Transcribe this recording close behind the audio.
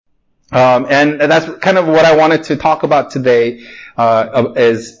And that's kind of what I wanted to talk about today,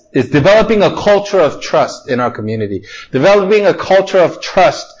 is developing a culture of trust in our community. Developing a culture of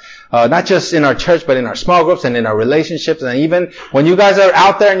trust, not just in our church, but in our small groups and in our relationships. And even when you guys are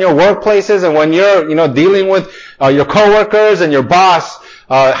out there in your workplaces and when you're, dealing with, your coworkers and your boss,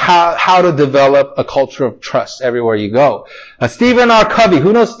 how to develop a culture of trust everywhere you go. Stephen R. Covey.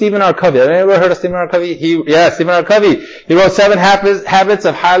 Who knows Stephen R. Covey? Have you ever heard of Stephen R. Covey? Stephen R. Covey. He wrote 7 Habits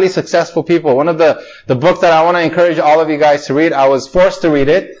of Highly Successful People. One of the books that I want to encourage all of you guys to read. I was forced to read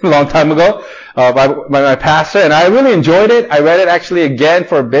it a long time ago, by my pastor, and I really enjoyed it. I read it actually again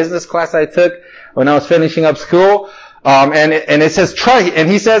for a business class I took when I was finishing up school. And it says trust, and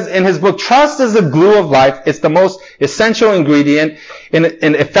he says in his book, trust is the glue of life. It's the most essential ingredient in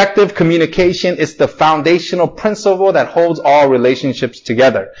effective communication. It's the foundational principle that holds all relationships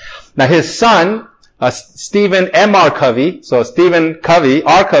together. Now his son, Stephen M. R. Covey, so Stephen Covey,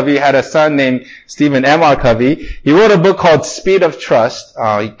 R. Covey had a son named Stephen M. R. Covey. He wrote a book called Speed of Trust.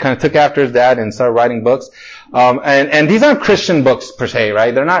 He kind of took after his dad and started writing books. And these aren't Christian books per se,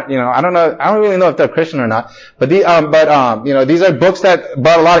 right? They're not, I don't really know if they're Christian or not, but these are books that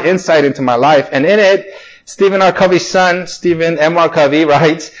brought a lot of insight into my life. And in it, Stephen R. Covey's son, Stephen M. R. Covey,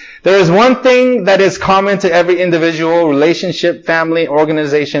 writes, there is one thing that is common to every individual, relationship, family,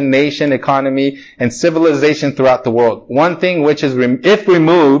 organization, nation, economy, and civilization throughout the world. One thing which is, if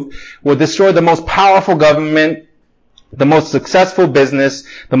removed, will destroy the most powerful government, the most successful business,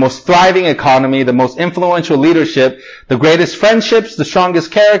 the most thriving economy, the most influential leadership, the greatest friendships, the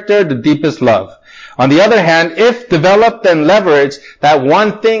strongest character, the deepest love. On the other hand, if developed and leveraged, that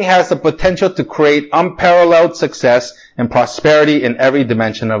one thing has the potential to create unparalleled success and prosperity in every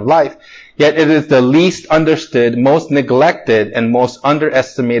dimension of life. Yet it is the least understood, most neglected, and most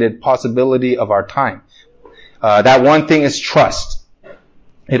underestimated possibility of our time. That one thing is trust.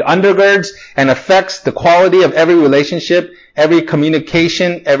 It undergirds and affects the quality of every relationship, every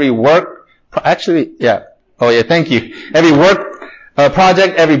communication, every work. Thank you. Every work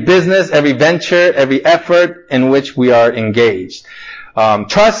project, every business, every venture, every effort in which we are engaged.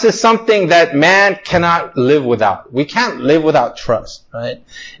 Trust is something that man cannot live without. We can't live without trust, right?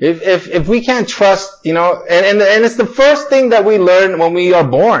 If we can't trust, and it's the first thing that we learn when we are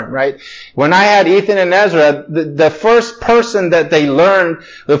born, right? When I had Ethan and Ezra, the first person that they learn,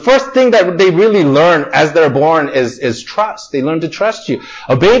 the first thing that they really learn as they're born is trust. They learn to trust you.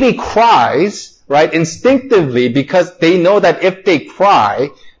 A baby cries, right, instinctively because they know that if they cry,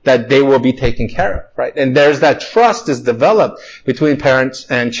 that they will be taken care of, right? And there's that trust is developed between parents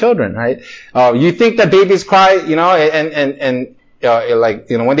and children, right? You think that babies cry, when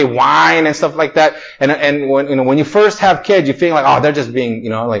they whine and stuff like that. And when you first have kids, you feel like, oh, they're just being,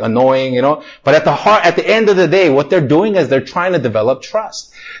 annoying, But at the end of the day, what they're doing is they're trying to develop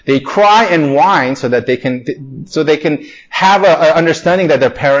trust. They cry and whine so that they can have a understanding that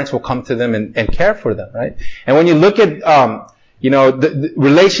their parents will come to them and care for them, right? And when you look at, the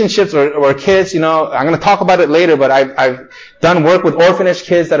relationships or kids, I'm going to talk about it later, but I've done work with orphanage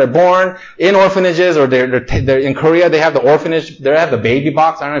kids that are born in orphanages, or they're in Korea, they have the orphanage, they have the baby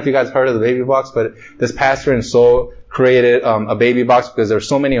box. I don't know if you guys heard of the baby box, but this pastor in Seoul created, a baby box because there's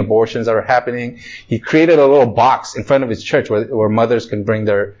so many abortions that are happening. He created a little box in front of his church where mothers can bring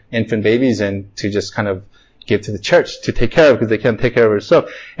their infant babies in to just kind of give to the church to take care of because they can't take care of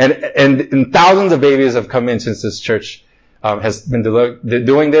themselves. And thousands of babies have come in since this church has been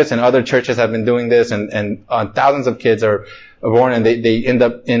doing this, and other churches have been doing this, and thousands of kids are born, and they end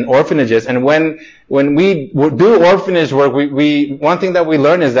up in orphanages. And when we do orphanage work, we one thing that we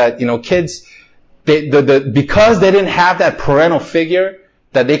learn is that kids, because they didn't have that parental figure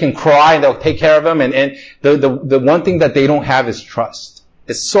that they can cry and they'll take care of them, and the one thing that they don't have is trust.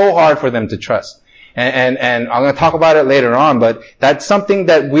 It's so hard for them to trust. And I'm going to talk about it later on, but that's something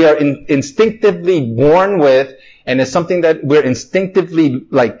that we are instinctively born with. And it's something that we're instinctively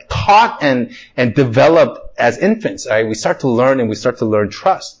taught and developed as infants, right? We start to learn and we start to learn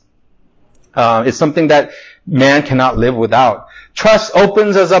trust. It's something that man cannot live without. Trust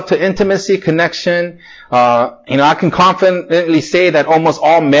opens us up to intimacy, connection. I can confidently say that almost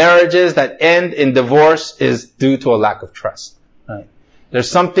all marriages that end in divorce is due to a lack of trust. Right? There's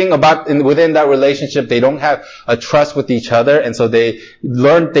something within that relationship, they don't have a trust with each other, and so they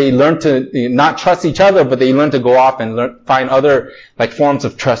learn to not trust each other, but they learn to go off and find other forms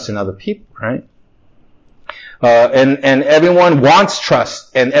of trust in other people, right? And everyone wants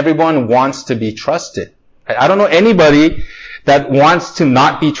trust, and everyone wants to be trusted. I don't know anybody that wants to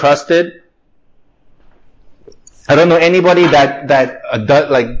not be trusted. I don't know anybody that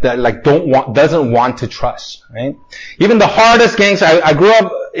doesn't want to trust, right? Even the hardest gangster, I grew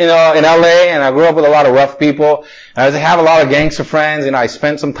up in LA, and I grew up with a lot of rough people. I have a lot of gangster friends. I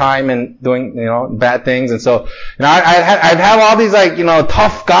spent some time in doing, bad things. And so, I'd have all these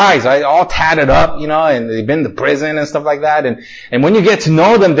tough guys, right? All tatted up, and they've been to prison and stuff like that. And when you get to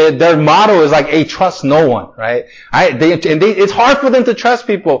know them, their motto is hey, trust no one, right? It's hard for them to trust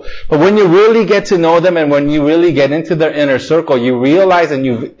people. But when you really get to know them and when you really get into their inner circle, you realize and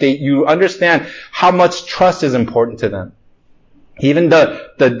you understand how much trust is important to them. Even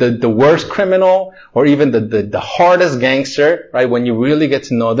the worst criminal or even the hardest gangster, right? When you really get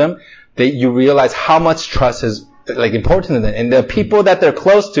to know them, you realize how much trust is important to them. And the people that they're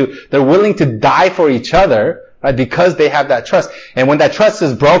close to, they're willing to die for each other, right? Because they have that trust. And when that trust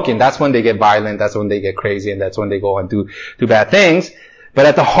is broken, that's when they get violent, that's when they get crazy, and that's when they go and do bad things. But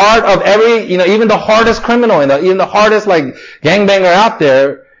at the heart of even the hardest criminal and even the hardest gangbanger out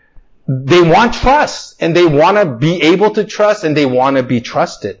there, they want trust, and they want to be able to trust, and they want to be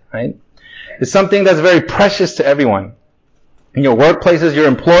trusted, right? It's something that's very precious to everyone. In your workplaces, your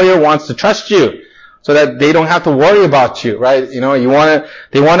employer wants to trust you so that they don't have to worry about you, right? They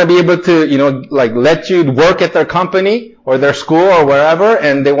want to be able to, let you work at their company or their school or wherever,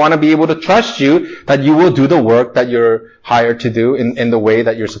 and they want to be able to trust you that you will do the work that you're hired to do in the way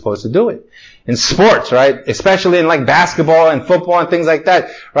that you're supposed to do it. In sports, right? Especially in basketball and football and things like that,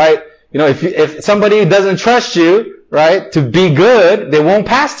 right? If somebody doesn't trust you, right, to be good, they won't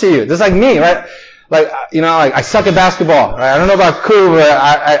pass to you. Just like me, right? I suck at basketball, right? I don't know about Ku, but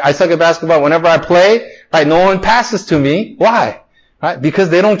I suck at basketball. Whenever I play, right, no one passes to me. Why? Right? Because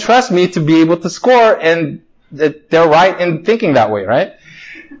they don't trust me to be able to score, and they're right in thinking that way, right?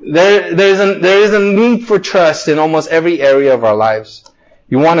 There is a need for trust in almost every area of our lives.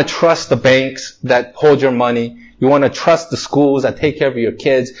 You want to trust the banks that hold your money. You want to trust the schools that take care of your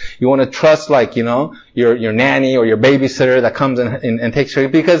kids. You want to trust your nanny or your babysitter that comes in and takes care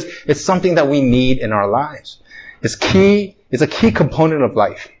of you, because it's something that we need in our lives. It's a key component of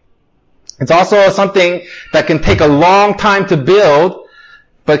life. It's also something that can take a long time to build,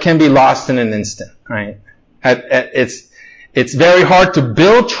 but can be lost in an instant, right? It's very hard to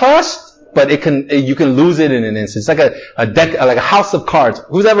build trust, but you can lose it in an instant. It's like a house of cards.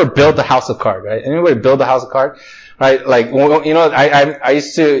 Who's ever built a house of cards, right? Anybody build a house of cards? Right? I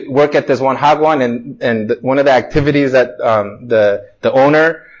used to work at this one hagwon, and one of the activities that, the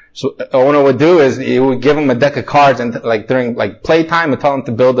owner would do is he would give them a deck of cards, and during playtime and tell them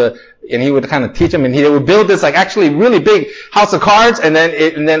to build and he would kind of teach them, and he would build this actually really big house of cards, and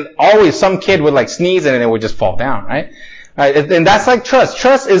then always some kid would sneeze and it would just fall down, right? Right? And that's trust.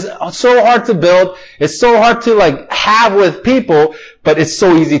 Trust is so hard to build. It's so hard to have with people, but it's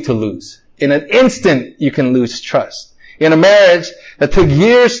so easy to lose. In an instant, you can lose trust. In a marriage that took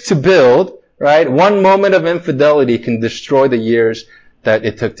years to build, right? One moment of infidelity can destroy the years that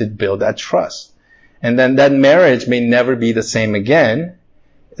it took to build that trust. And then that marriage may never be the same again.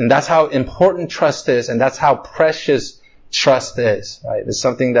 And that's how important trust is, and that's how precious trust is, right? It's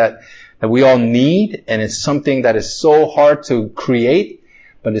something that we all need, and it's something that is so hard to create,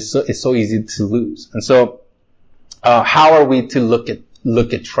 but it's so easy to lose. And so, how are we to look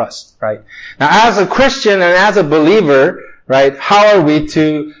at trust, right? Now, as a Christian and as a believer, right, how are we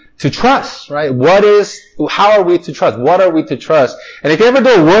to trust, right? How are we to trust? What are we to trust? And if you ever do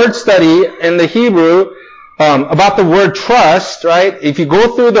a word study in the Hebrew, about the word trust, right? If you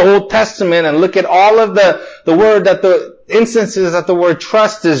go through the Old Testament and look at all of the word that the instances that the word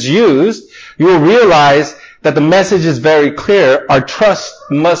trust is used, you will realize that the message is very clear. Our trust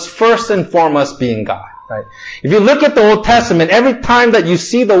must first and foremost be in God, right? If you look at the Old Testament, every time that you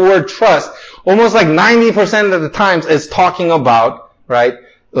see the word trust, almost 90% of the times it's talking about, right,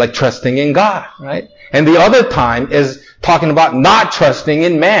 trusting in God, right? And the other time is talking about not trusting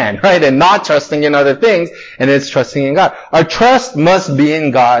in man, right? And not trusting in other things, and it's trusting in God. Our trust must be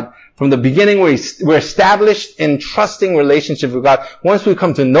in God. From the beginning, we're established in trusting relationship with God. Once we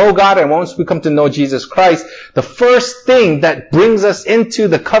come to know God and once we come to know Jesus Christ, the first thing that brings us into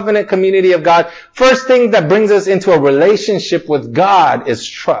the covenant community of God, first thing that brings us into a relationship with God is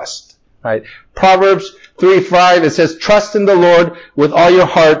trust, right? Proverbs 3:5, it says, trust in the Lord with all your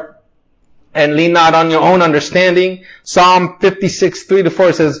heart and lean not on your own understanding. Psalm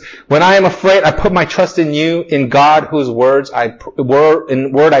 56:3-4 says, when I am afraid, I put my trust in you, in God, whose word I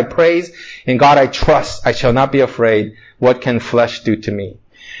praise, in God I trust. I shall not be afraid. What can flesh do to me?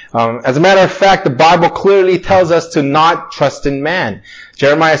 As a matter of fact, the Bible clearly tells us to not trust in man.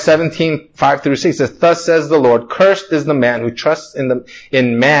 Jeremiah 17:5-6 says, thus says the Lord, cursed is the man who trusts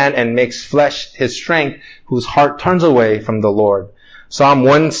in man and makes flesh his strength, whose heart turns away from the Lord. Psalm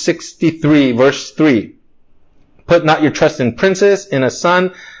 163 verse 3. Put not your trust in princes, in a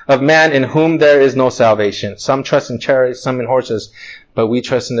son of man in whom there is no salvation. Some trust in chariots, some in horses, but we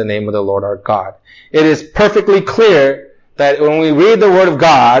trust in the name of the Lord our God. It is perfectly clear that when we read the Word of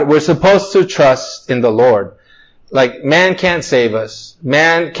God, we're supposed to trust in the Lord. Like, man can't save us.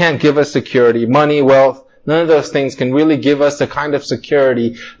 Man can't give us security, money, wealth. None of those things can really give us the kind of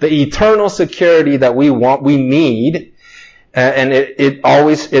security, the eternal security that we want, we need. And it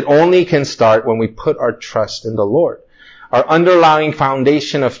only can start when we put our trust in the Lord. Our underlying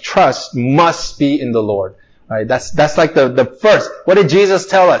foundation of trust must be in the Lord. Right? That's like the first. What did Jesus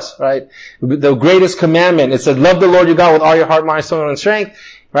tell us? Right? The greatest commandment. It said, love the Lord your God with all your heart, mind, soul, and strength.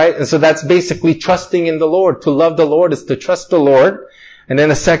 Right? And so that's basically trusting in the Lord. To love the Lord is to trust the Lord. And then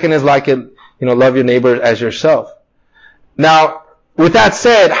the second is like it, love your neighbor as yourself. Now, with that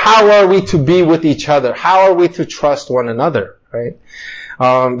said, how are we to be with each other? How are we to trust one another? Right?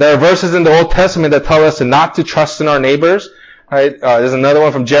 There are verses in the Old Testament that tell us not to trust in our neighbors. Right? There's another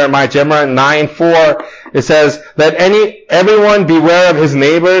one from Jeremiah 9:4. It says, let everyone beware of his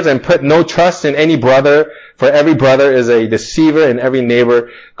neighbors and put no trust in any brother, for every brother is a deceiver and every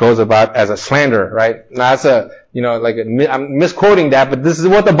neighbor goes about as a slanderer. Right? Now that's I'm misquoting that, but this is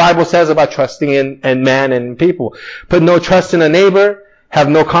what the Bible says about trusting in man and people. Put no trust in a neighbor, have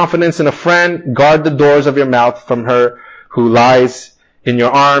no confidence in a friend, guard the doors of your mouth from her who lies in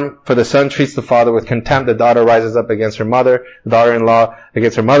your arm, for the son treats the father with contempt, the daughter rises up against her mother, the daughter-in-law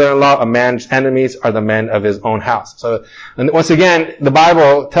against her mother-in-law, a man's enemies are the men of his own house. So, and once again, the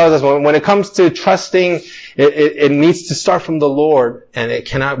Bible tells us when it comes to trusting, it needs to start from the Lord, and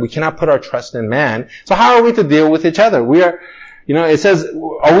we cannot put our trust in man. So how are we to deal with each other? We are, it says,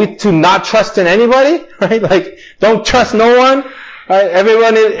 are we to not trust in anybody? Right? Like, don't trust no one. Right?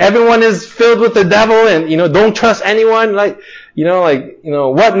 Everyone is filled with the devil, and, don't trust anyone.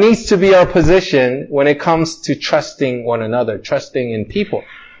 What needs to be our position when it comes to trusting one another, trusting in people?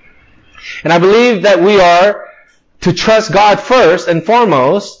 And I believe that we are to trust God first and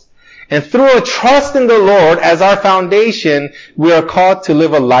foremost, and through a trust in the Lord as our foundation, we are called to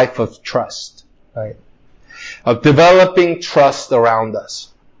live a life of trust, right? Of developing trust around us,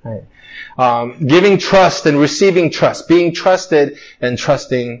 right? Giving trust and receiving trust, being trusted and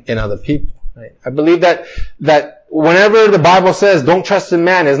trusting in other people. Right? I believe that whenever the Bible says don't trust in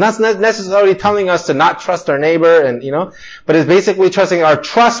man, it's not necessarily telling us to not trust our neighbor but it's basically trusting our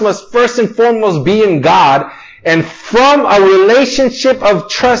trust must first and foremost be in God. And from a relationship of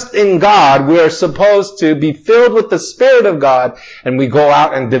trust in God, we are supposed to be filled with the Spirit of God, and we go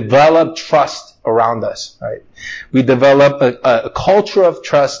out and develop trust around us. Right? We develop a culture of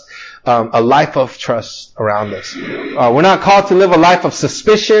trust, a life of trust around us. We're not called to live a life of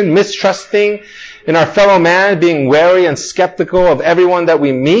suspicion, mistrusting in our fellow man, being wary and skeptical of everyone that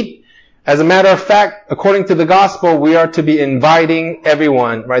we meet. As a matter of fact, according to the gospel, we are to be inviting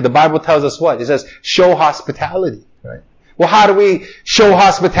everyone, right? The Bible tells us what? It says, show hospitality, right? Well, how do we show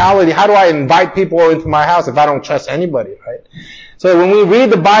hospitality? How do I invite people into my house if I don't trust anybody, right? So when we read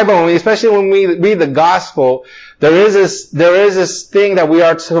the Bible, especially when we read the gospel, there is this thing that we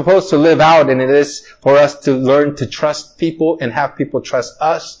are supposed to live out, and it is for us to learn to trust people and have people trust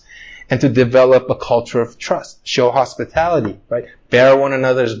us, and to develop a culture of trust. Show hospitality, right? Bear one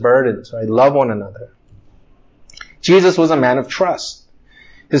another's burdens, right? Love one another. Jesus was a man of trust.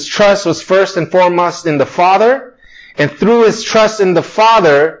 His trust was first and foremost in the Father, and through his trust in the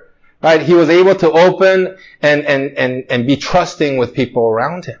Father, right, he was able to open and be trusting with people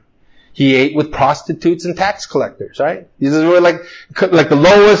around him. He ate with prostitutes and tax collectors, right? These were like the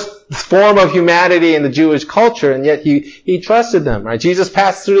lowest form of humanity in the Jewish culture, and yet he trusted them, right? Jesus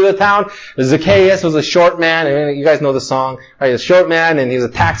passed through the town. Zacchaeus was a short man, and you guys know the song, right? A short man, and he's a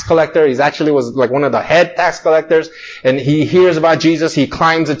tax collector. He actually was like one of the head tax collectors, and he hears about Jesus. He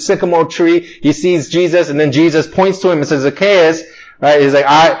climbs a sycamore tree. He sees Jesus, and then Jesus points to him and says, Zacchaeus, right? He's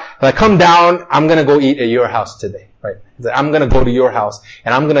like, come down. I'm gonna go eat at your house today. Right? I'm going to go to your house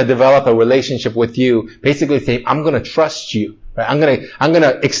and I'm going to develop a relationship with you. Basically saying, I'm going to trust you. Right? I'm going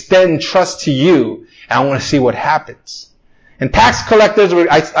to extend trust to you, and I want to see what happens. And tax collectors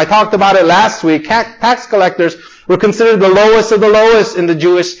I talked about it last week. Tax collectors were considered the lowest of the lowest in the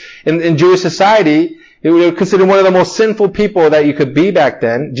in Jewish society. They were considered one of the most sinful people that you could be back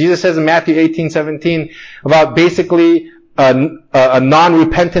then. Jesus says in Matthew 18:17 about basically a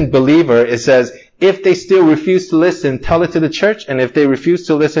non-repentant believer. It says, if they still refuse to listen, tell it to the church. And if they refuse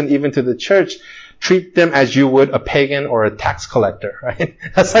to listen even to the church, treat them as you would a pagan or a tax collector, right?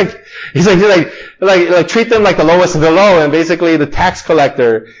 That's like, he's like treat them like the lowest of the low, and basically the tax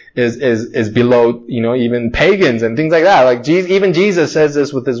collector is below, even pagans and things like that. Like even Jesus says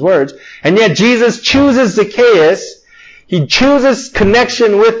this with his words, and yet Jesus chooses Zacchaeus. He chooses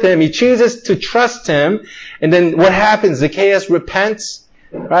connection with him. He chooses to trust him. And then what happens? Zacchaeus repents,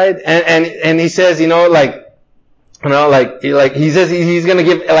 right? And he says, he says he's gonna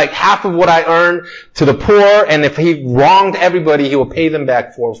give like half of what I earn to the poor, and if he wronged everybody, he will pay them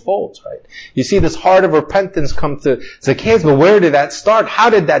back fourfold, right? You see this heart of repentance come to Zacchaeus, but where did that start?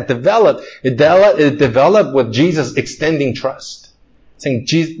 How did that develop? It developed with Jesus extending trust.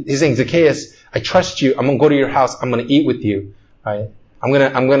 He's saying, Zacchaeus, I trust you. I'm gonna go to your house. I'm gonna eat with you, right? I'm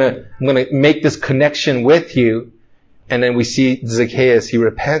gonna make this connection with you. And then we see Zacchaeus, he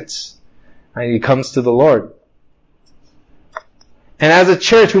repents, and he comes to the Lord. And as a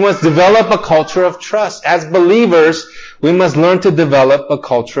church, we must develop a culture of trust. As believers, we must learn to develop a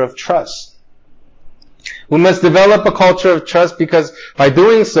culture of trust. We must develop a culture of trust because by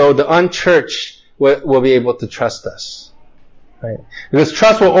doing so, the unchurched will be able to trust us. Right? Because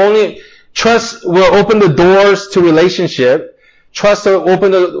trust will open the doors to relationship. Trust will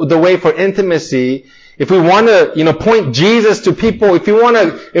open the way for intimacy. If we want to, point Jesus to people, if we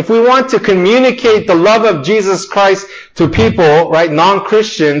want to communicate the love of Jesus Christ to people, right,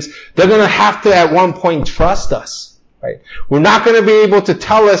 non-Christians, they're going to have to at one point trust us, right? We're not going to be able to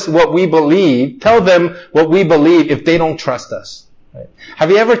tell them what we believe if they don't trust us, right?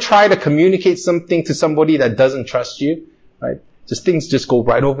 Have you ever tried to communicate something to somebody that doesn't trust you, right? Things just go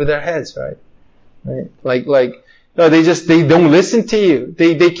right over their heads, right? No, they don't listen to you.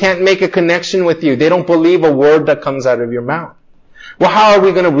 They can't make a connection with you. They don't believe a word that comes out of your mouth. Well, how are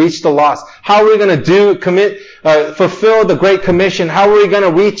we going to reach the lost? How are we going to fulfill the Great Commission? How are we going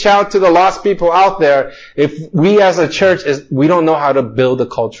to reach out to the lost people out there if we as a church we don't know how to build a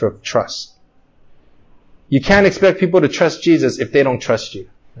culture of trust? You can't expect people to trust Jesus if they don't trust you.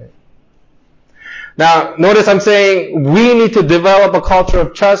 Right? Now, notice I'm saying we need to develop a culture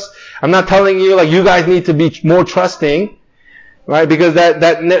of trust. I'm not telling you like you guys need to be more trusting, right? Because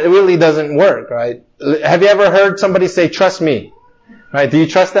that really doesn't work, right? Have you ever heard somebody say, trust me? Right? Do you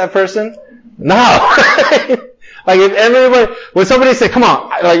trust that person? No. When somebody say, come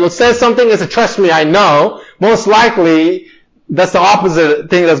on, it says something is a trust me, I know, most likely that's the opposite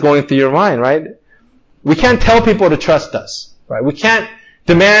thing that's going through your mind, right? We can't tell people to trust us, right? We can't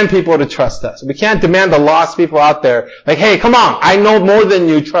demand people to trust us. We can't demand the lost people out there, like, hey, come on, I know more than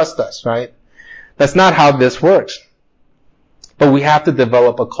you, trust us, right? That's not how this works. But we have to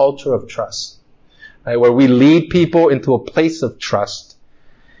develop a culture of trust, right? Where we lead people into a place of trust.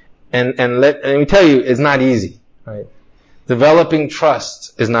 And let me tell you, it's not easy, right? Developing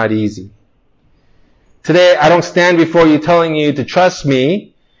trust is not easy. Today, I don't stand before you telling you to trust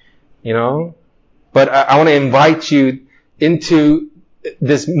me, but I want to invite you into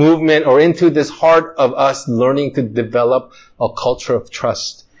this movement or into this heart of us learning to develop a culture of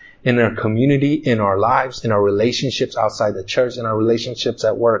trust in our community, in our lives, in our relationships outside the church, in our relationships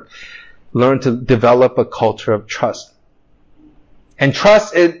at work. Learn to develop a culture of trust. And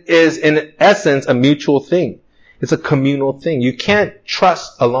trust is in essence a mutual thing. It's a communal thing. You can't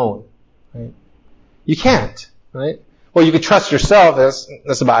trust alone. Right? You can't, right? Well, you can trust yourself.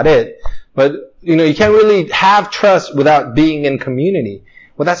 That's about it. But, you can't really have trust without being in community.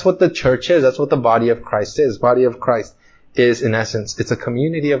 Well, that's what the church is. That's what the body of Christ is. Body of Christ is, in essence, it's a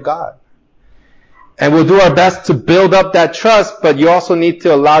community of God. And we'll do our best to build up that trust, but you also need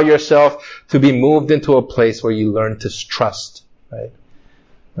to allow yourself to be moved into a place where you learn to trust, right?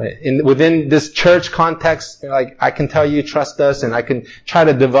 Within this church context, I can tell you trust us, and I can try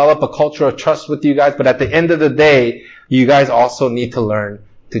to develop a culture of trust with you guys, but at the end of the day, you guys also need to learn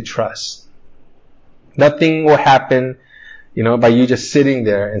to trust. Nothing will happen, by you just sitting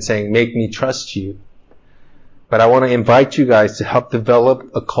there and saying, make me trust you. But I want to invite you guys to help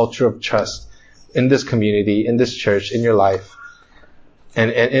develop a culture of trust in this community, in this church, in your life, and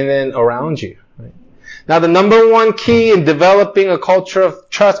then around you. Right? Now, the number one key in developing a culture of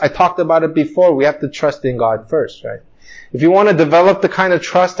trust, I talked about it before, we have to trust in God first, right? If you want to develop the kind of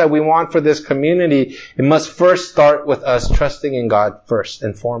trust that we want for this community, it must first start with us trusting in God first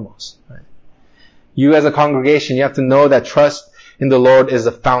and foremost. Right? You as a congregation, you have to know that trust in the Lord is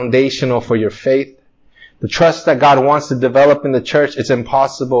a foundational for your faith. The trust that God wants to develop in the church, it's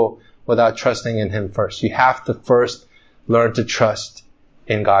impossible without trusting in Him first. You have to first learn to trust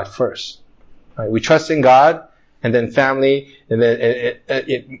in God first. Right? We trust in God, and then family, and then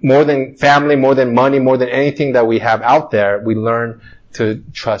more than family, more than money, more than anything that we have out there, we learn to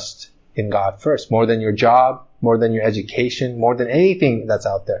trust in God first, more than your job, more than your education, more than anything that's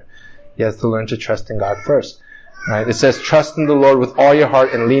out there. He has to learn to trust in God first. Right? It says, trust in the Lord with all your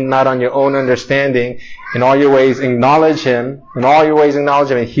heart and lean not on your own understanding. In all your ways acknowledge Him. In all your ways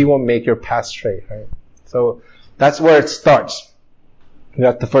acknowledge Him, and He will make your path straight. Right? So that's where it starts. You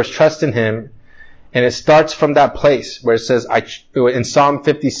have to first trust in Him. And it starts from that place where it says, in Psalm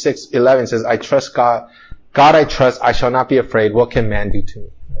 56:11 it says, I trust God. God I trust, I shall not be afraid. What can man do to me?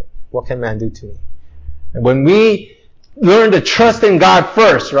 Right? What can man do to me? And when we learn to trust in God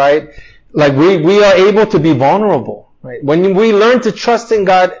first, right? Like we are able to be vulnerable, right? When we learn to trust in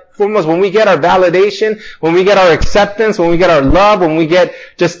God, foremost, when we get our validation, when we get our acceptance, when we get our love, when we get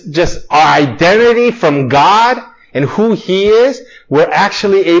just our identity from God and who He is, we're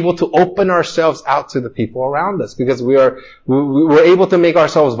actually able to open ourselves out to the people around us because we're able to make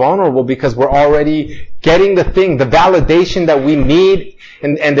ourselves vulnerable because we're already getting the validation that we need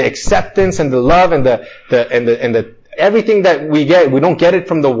and the acceptance and the love and the everything that we get. We don't get it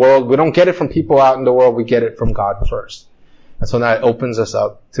from the world. We don't get it from people out in the world. We get it from God first. And so that opens us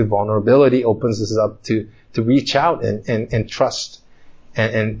up to vulnerability, opens us up to reach out and trust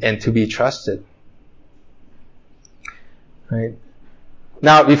and to be trusted. Right?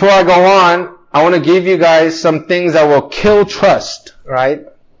 Now, before I go on, I want to give you guys some things that will kill trust, right?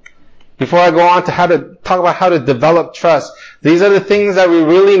 Before I go on to talk about how to develop trust, these are the things that we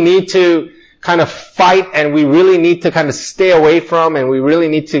really need to kind of fight and we really need to kind of stay away from and we really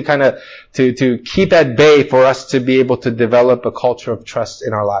need to kind of to keep at bay for us to be able to develop a culture of trust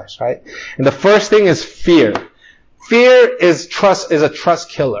in our lives, right? And the first thing is fear. Fear is a trust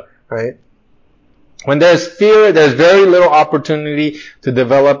killer, right? When there's fear, there's very little opportunity to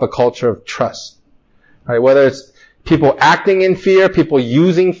develop a culture of trust. Right? Whether it's people acting in fear, people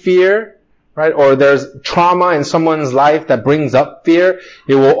using fear, right? Or there's trauma in someone's life that brings up fear,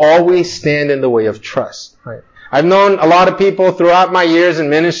 it will always stand in the way of trust. Right? I've known a lot of people throughout my years in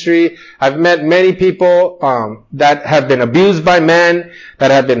ministry. I've met many people that have been abused by men,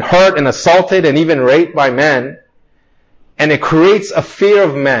 that have been hurt and assaulted and even raped by men. And it creates a fear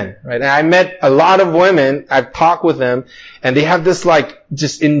of men, right? And I met a lot of women, I've talked with them, and they have this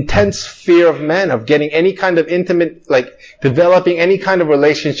just intense fear of men, of getting any kind of intimate, developing any kind of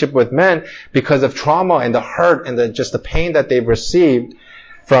relationship with men because of trauma and the hurt and the pain that they've received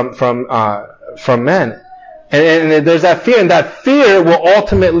from men. And there's that fear, and that fear will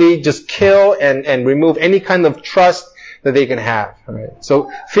ultimately just kill and remove any kind of trust that they can have, right?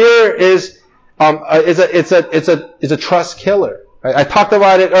 So fear is a trust killer. I talked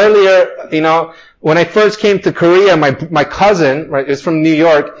about it earlier, when I first came to Korea, my cousin, right, is from New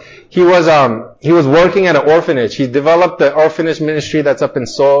York. He was working at an orphanage. He developed the orphanage ministry that's up in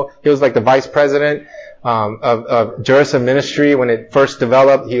Seoul. He was like the vice president, of Jerusalem ministry when it first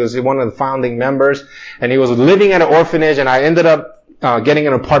developed. He was one of the founding members, and he was living at an orphanage, and I ended up getting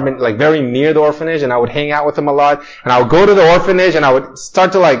an apartment very near the orphanage, and I would hang out with him a lot, and I would go to the orphanage and I would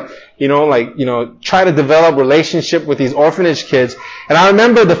start to try to develop relationship with these orphanage kids. And I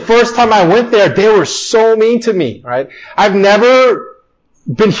remember the first time I went there, they were so mean to me, right? I've never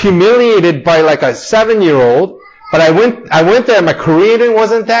been humiliated by a 7-year-old, but I went there and my Korean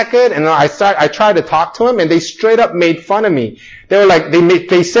wasn't that good, and I tried to talk to him and they straight up made fun of me. They were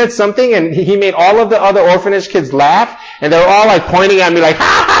they said something and he made all of the other orphanage kids laugh, and they were all pointing at me ha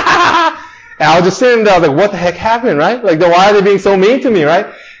ha ha ha. And I was just sitting there, what the heck happened, right? Why are they being so mean to me, right?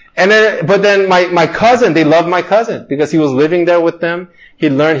 But then my cousin, they loved my cousin because he was living there with them. He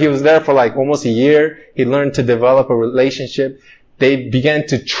was there for almost a year. He learned to develop a relationship. They began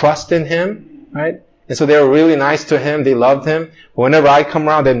to trust in him, right? And so they were really nice to him. They loved him. But whenever I come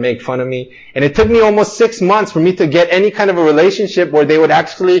around, they'd make fun of me. And it took me almost 6 months for me to get any kind of a relationship where they would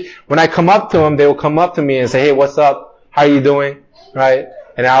actually, when I come up to them, they would come up to me and say, hey, what's up? How are you doing? Right?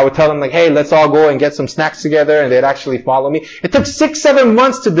 And I would tell them hey, let's all go and get some snacks together, and they'd actually follow me. It took 6-7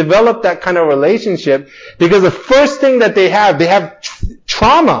 months to develop that kind of relationship because the first thing that they have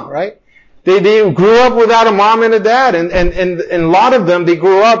trauma, right? They grew up without a mom and a dad, and a lot of them, they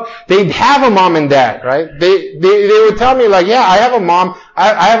grew up, they have a mom and dad, right? They would tell me yeah, I have a mom,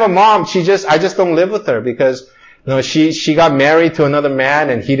 I have a mom, I just don't live with her because, she got married to another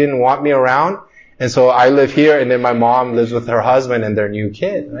man and he didn't want me around. And so I live here, and then my mom lives with her husband and their new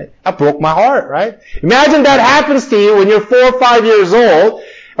kid, right? That broke my heart, right? Imagine that happens to you when you're 4 or 5 years old,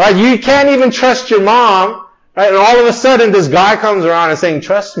 right? You can't even trust your mom, right? And all of a sudden this guy comes around and saying,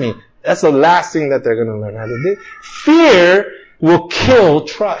 trust me. That's the last thing that they're going to learn how to do. Fear will kill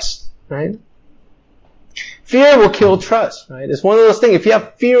trust, right? Fear will kill trust, right? It's one of those things. If you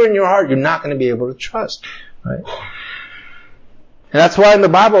have fear in your heart, you're not going to be able to trust, right? And that's why in the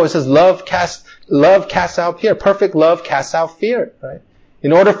Bible it says love casts out fear. Perfect love casts out fear, right?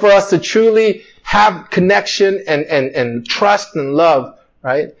 In order for us to truly have connection and trust and love,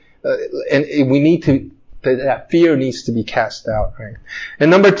 right? And we need to, that fear needs to be cast out, right?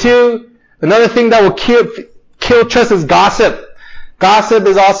 And number two, another thing that will kill trust is gossip. Gossip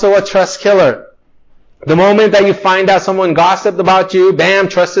is also a trust killer. The moment that you find out someone gossiped about you, bam,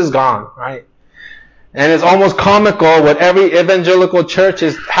 trust is gone, right? And it's almost comical what every evangelical church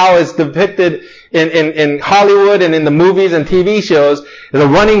is, how it's depicted in Hollywood and in the movies and TV shows. The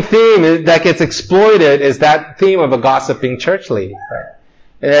running theme that gets exploited is that theme of a gossiping church lady, right?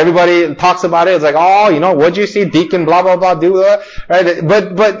 And everybody talks about it. It's like, oh, what'd you see Deacon blah, blah, blah do that? Right?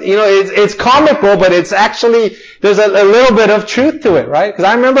 But, it's comical, but it's actually, there's a little bit of truth to it, right? Because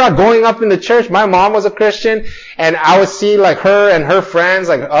I remember growing up in the church, my mom was a Christian, and I would see like her and her friends,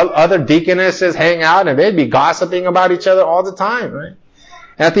 like other deaconesses hang out, and they'd be gossiping about each other all the time, right?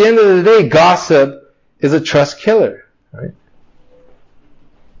 And at the end of the day, gossip is a trust killer, right?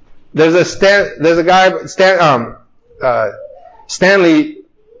 There's a guy,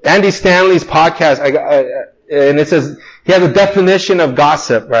 Andy Stanley's podcast, and it says, he has a definition of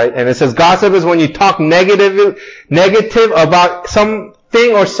gossip, right? And it says, gossip is when you talk negative about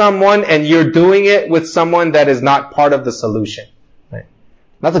something or someone, and you're doing it with someone that is not part of the solution, right?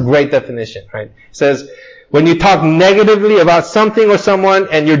 That's a great definition, right? It says, when you talk negatively about something or someone,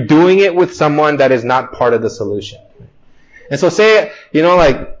 and you're doing it with someone that is not part of the solution. And so say,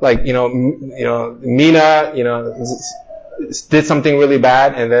 Mina, did something really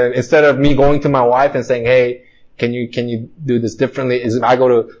bad, and then instead of me going to my wife and saying, hey, can you do this differently, is if I go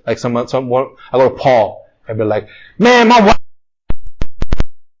to like someone, I go to Paul, and be like, man, my wife,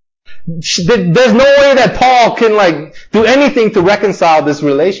 there's no way that Paul can like do anything to reconcile this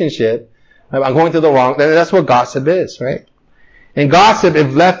relationship. I'm going to the wrong, that's what gossip is, right? And gossip,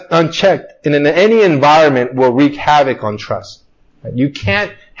 if left unchecked in any environment, will wreak havoc on trust. Right? You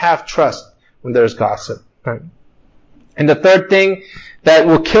can't have trust when there's gossip, right? And the third thing that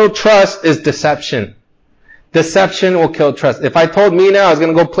will kill trust is deception. Deception will kill trust. If I told Mina I was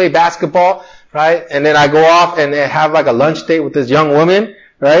going to go play basketball, right, and then I go off and have like a lunch date with this young woman,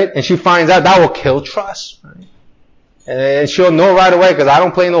 right, and she finds out, that will kill trust, right? And she'll know right away because I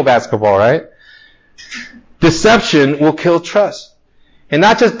don't play no basketball, right? Deception will kill trust. And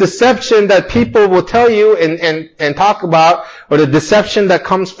not just deception that people will tell you and talk about, or the deception that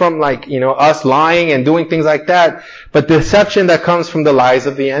comes from like, us lying and doing things like that, but deception that comes from the lies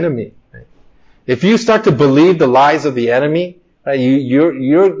of the enemy. Right? If you start to believe the lies of the enemy, right,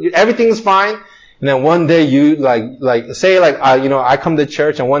 everything is fine, and then one day you I come to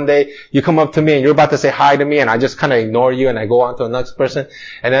church and one day you come up to me and you're about to say hi to me and I just kind of ignore you and I go on to the next person,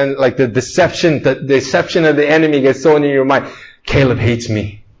 and then like the deception of the enemy gets so into your mind. Caleb hates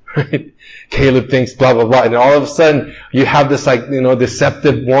me, right? Caleb thinks blah, blah, blah. And all of a sudden, you have this like,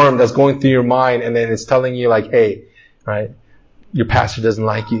 deceptive worm that's going through your mind, and then it's telling you like, hey, right? Your pastor doesn't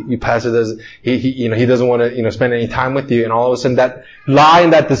like you. Your pastor doesn't, he doesn't want to, spend any time with you. And all of a sudden that lie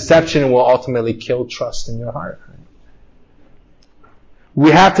and that deception will ultimately kill trust in your heart. Right? We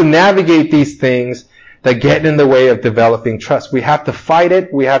have to navigate these things that get in the way of developing trust. We have to fight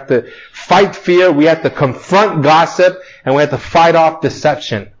it. We have to fight fear. We have to confront gossip, and we have to fight off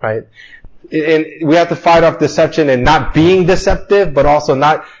deception, right? And we have to fight off deception and not being deceptive, but also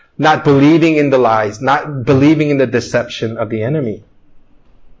not believing in the lies, not believing in the deception of the enemy.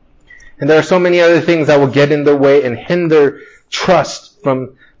 And there are so many other things that will get in the way and hinder trust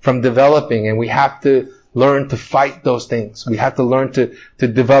from developing, and we have to learn to fight those things. We have to learn to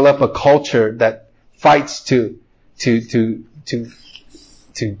develop a culture that fights to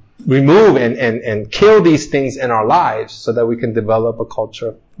remove and kill these things in our lives so that we can develop a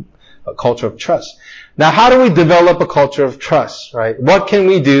culture of trust. Now, how do we develop a culture of trust, right? What can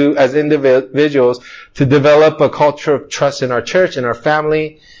we do as individuals to develop a culture of trust in our church, in our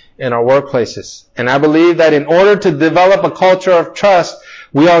family, in our workplaces? And I believe that in order to develop a culture of trust,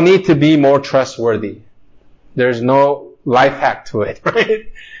 we all need to be more trustworthy. There's no life hack to it, right?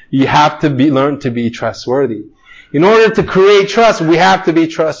 You have to learn to be trustworthy. In order to create trust, we have to be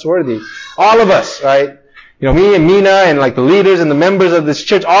trustworthy. All of us, right? Me and Mina and like the leaders and the members of this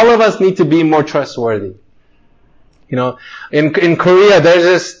church, all of us need to be more trustworthy. In Korea, there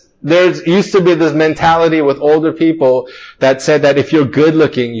used to be this mentality with older people that said that if you're good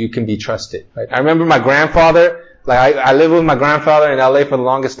looking, you can be trusted, right? I remember my grandfather, I lived with my grandfather in LA for the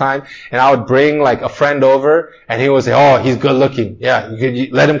longest time, and I would bring like a friend over, and he would say, oh, he's good looking. Yeah,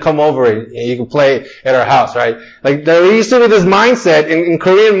 you let him come over and you can play at our house, right? Like there used to be this mindset, in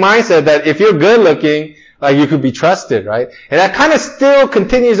Korean mindset, that if you're good looking, like you could be trusted, right? And that kind of still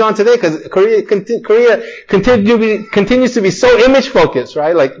continues on today because Korea continues to be so image focused,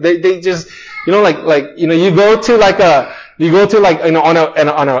 right? Like they just, you know, you go to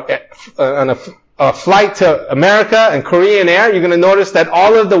on a flight to America and Korean Air, you're going to notice that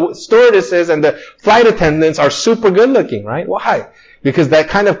all of the stewardesses and the flight attendants are super good looking, right? Why? Because that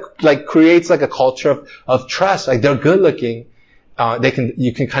kind of like creates like a culture of trust. Like they're good looking.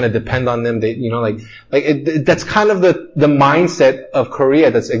 You can kind of depend on them. They, you know, that's kind of the mindset of Korea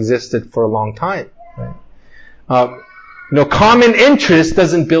that's existed for a long time, right? Common interest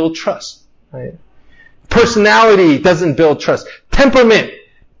doesn't build trust, right? Personality doesn't build trust. Temperament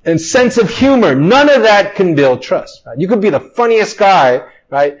and sense of humor, none of that can build trust, right? You could be the funniest guy,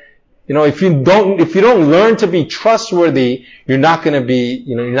 right? If you don't learn to be trustworthy, you're not going to be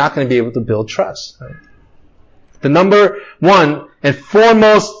able to build trust, right? The number one and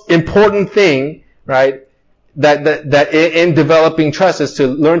foremost important thing, right, that in developing trust is to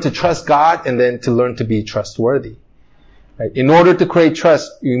learn to trust God and then to learn to be trustworthy, right? In order to create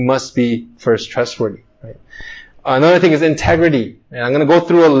trust, you must be first trustworthy, right? Another thing is integrity. And I'm going to go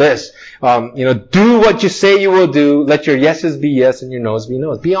through a list. Do what you say you will do. Let your yeses be yes and your noes be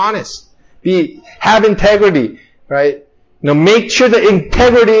noes. Be honest. Have integrity, right? Make sure that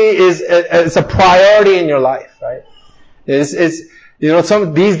integrity is a priority in your life, right? These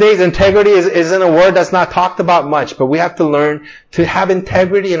days integrity isn't a word that's not talked about much, but we have to learn to have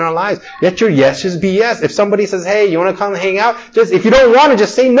integrity in our lives. Let your yeses be yes. If somebody says, hey, you want to come hang out? If you don't want to,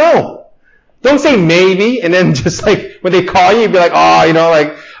 just say no. Don't say maybe, and then just like, when they call you, be like, I'm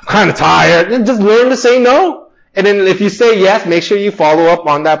kind of tired. And just learn to say no. And then if you say yes, make sure you follow up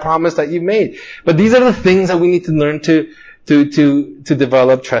on that promise that you've made. But these are the things that we need to learn to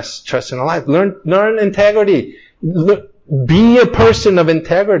develop trust in our life. Learn integrity. Be a person of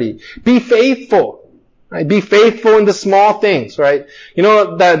integrity. Be faithful. Right? Be faithful in the small things, right?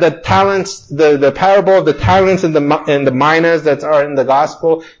 The talents, the parable of the talents and the minas that are in the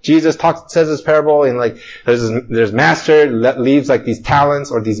gospel. Jesus says this parable in there's master leaves like these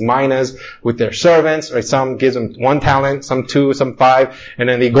talents or these minas with their servants, right? Some gives them 1 talent, some 2, some 5, and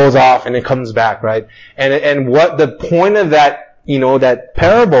then he goes off and it comes back, right? And what the point of that, that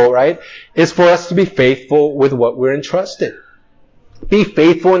parable, right, is for us to be faithful with what we're entrusted. Be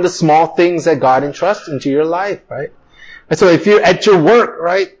faithful in the small things that God entrusts into your life, right? And so if you're at your work,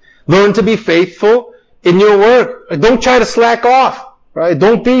 right, learn to be faithful in your work. Don't try to slack off, right?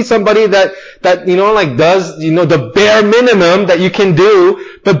 Don't be somebody that does, the bare minimum that you can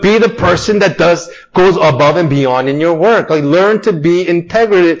do, but be the person that goes above and beyond in your work. Like learn to be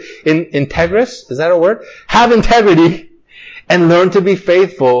integrous, is that a word? Have integrity and learn to be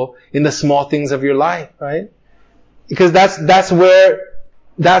faithful in the small things of your life, right? Because that's where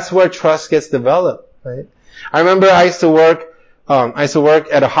trust gets developed, right? I remember I used to work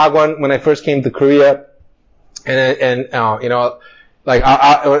at a hagwon when I first came to Korea, and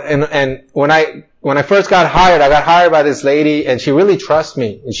when I first got hired, I got hired by this lady, and she really trusts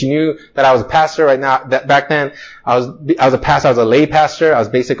me, and she knew that I was a pastor. Right now, back then, I was a pastor. I was a lay pastor. I was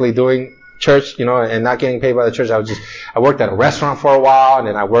basically doing church, and not getting paid by the church. I worked at a restaurant for a while, and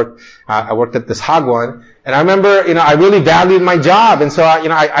then I worked at this hagwon. And I remember, I really valued my job. And so,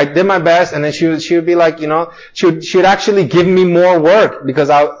 I did my best. And then she would be like, she would actually give me more work because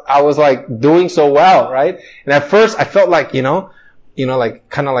I was like doing so well, right? And at first I felt like, whatever,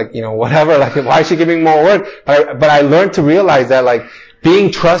 like, why is she giving more work? But I learned to realize that like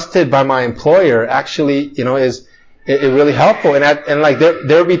being trusted by my employer actually, is really helpful. And like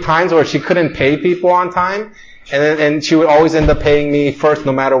there would be times where she couldn't pay people on time. And she would always end up paying me first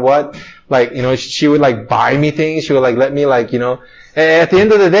no matter what. Like, she would like buy me things. She would like let me like, and at the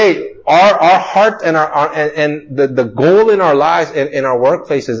end of the day, our heart and the goal in our lives and in our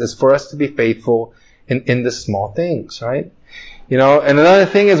workplaces is for us to be faithful in the small things, right? And another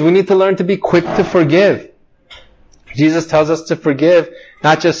thing is we need to learn to be quick to forgive. Jesus tells us to forgive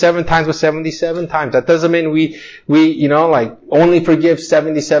not just 7 times, but 77 times. That doesn't mean we only forgive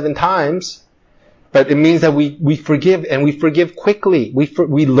 77 times. But it means that we forgive, and we forgive quickly.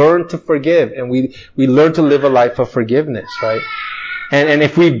 We learn to forgive, and we learn to live a life of forgiveness, right? And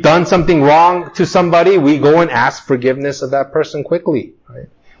if we've done something wrong to somebody, we go and ask forgiveness of that person quickly, right?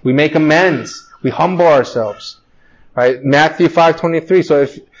 We make amends. We humble ourselves, right? Matthew 5:23. So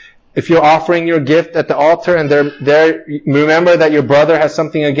if you're offering your gift at the altar and there remember that your brother has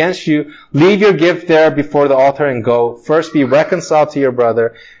something against you, leave your gift there before the altar and go. First be reconciled to your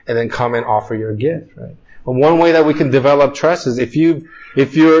brother and then come and offer your gift, right? And one way that we can develop trust is if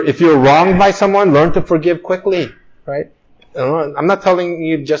you're wronged by someone, learn to forgive quickly, right? I'm not telling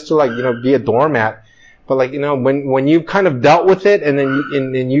you just to be a doormat, But like, when you kind of dealt with it and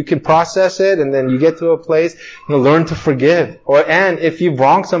then you can process it and then you get to a place, learn to forgive. And if you've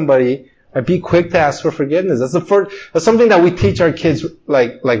wronged somebody, be quick to ask for forgiveness. That's something that we teach our kids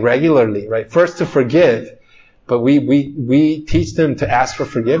like regularly, right? First to forgive, but we teach them to ask for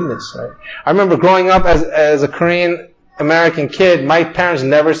forgiveness, right? I remember growing up as a Korean American kid, my parents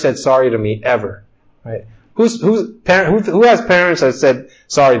never said sorry to me ever, right? Who has parents that said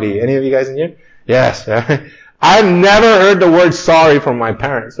sorry to you? Any of you guys in here? Yes. I've never heard the word sorry from my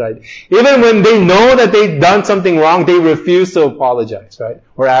parents, right? Even when they know that they've done something wrong, they refuse to apologize, right?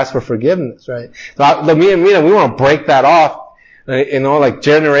 Or ask for forgiveness, right? So me and Mina, we want to break that off, like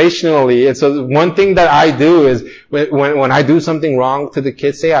generationally. And so one thing that I do is when I do something wrong to the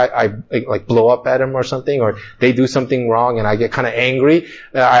kids, say I like blow up at them or something, or they do something wrong and I get kind of angry.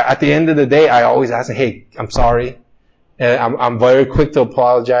 At the end of the day, I always ask them, hey, I'm sorry. And I'm very quick to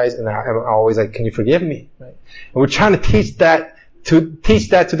apologize, and I'm always like, can you forgive me? Right? And we're trying to teach that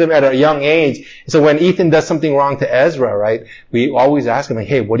to them at a young age. So when Ethan does something wrong to Ezra, right, we always ask him, like,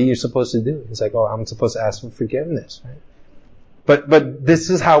 hey, what are you supposed to do? He's like, oh, I'm supposed to ask for forgiveness, right? But this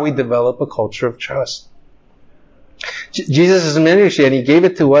is how we develop a culture of trust. Jesus' ministry, and He gave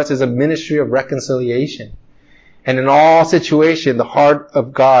it to us as a ministry of reconciliation. And in all situations, the heart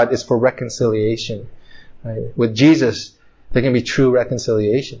of God is for reconciliation. Right? With Jesus, there can be true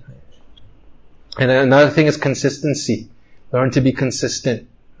reconciliation. Right? And then another thing is consistency. Learn to be consistent.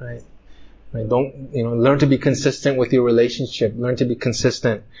 Right? Learn to be consistent with your relationship. Learn to be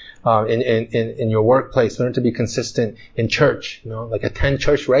consistent in your workplace. Learn to be consistent in church. Like attend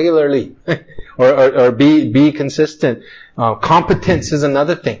church regularly, or be consistent. Competence is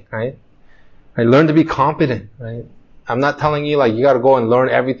another thing. Right? Learn to be competent. Right? I'm not telling you like you got to go and learn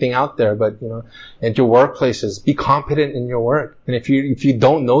everything out there, but at your workplaces, be competent in your work. And if you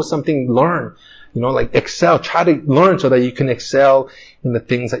don't know something, learn. Like excel. Try to learn so that you can excel in the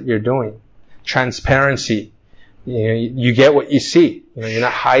things that you're doing. Transparency. You get what you see. You're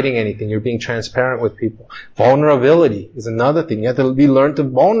not hiding anything. You're being transparent with people. Vulnerability is another thing. You have to learn to be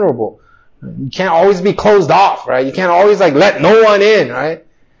vulnerable. You can't always be closed off, right? You can't always like let no one in, right?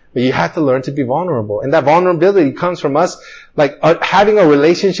 But you have to learn to be vulnerable. And that vulnerability comes from us like having a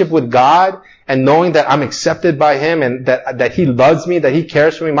relationship with God and knowing that I'm accepted by Him and that He loves me, that He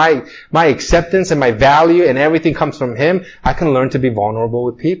cares for me. My acceptance and my value and everything comes from Him. I can learn to be vulnerable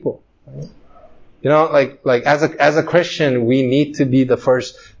with people. Right? Like as a Christian, we need to be the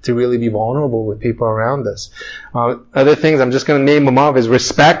first to really be vulnerable with people around us. Other things I'm just going to name them off is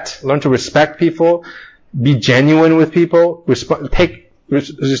respect. Learn to respect people. Be genuine with people. Take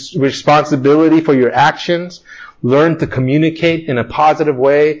responsibility for your actions. Learn to communicate in a positive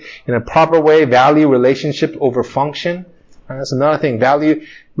way, in a proper way. Value relationship over function. That's another thing. Value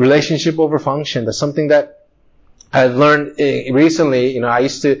relationship over function. That's something that I've learned recently. I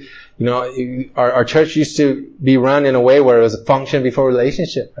used to, our church used to be run in a way where it was a function before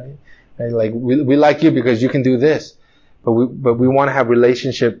relationship, right? Like we like you because you can do this, but we want to have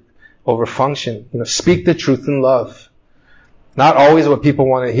relationship over function. Speak the truth in love. Not always what people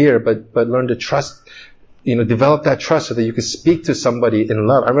want to hear, but learn to trust, develop that trust so that you can speak to somebody in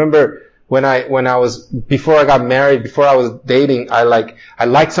love. I remember before I got married, before I was dating, I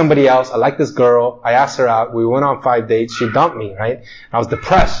liked somebody else. I liked this girl. I asked her out. We went on 5 dates. She dumped me, right? I was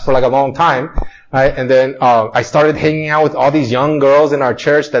depressed for like a long time, right? And then, I started hanging out with all these young girls in our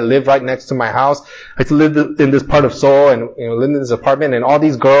church that lived right next to my house. I lived in this part of Seoul and, lived in this apartment, and all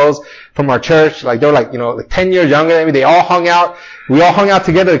these girls from our church, like, they were like, like 10 years younger than me. They all hung out. We all hung out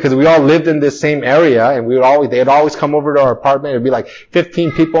together because we all lived in this same area, and they'd always come over to our apartment. It'd be like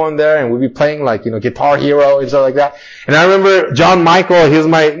 15 people in there, and we'd be playing like, Guitar Hero and stuff like that. And I remember John Michael, he was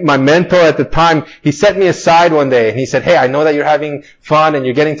my mentor at the time. He set me aside one day and he said, hey, I know that you're having fun and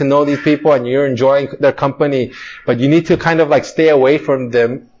you're getting to know these people and you're enjoying their company, but you need to kind of like stay away from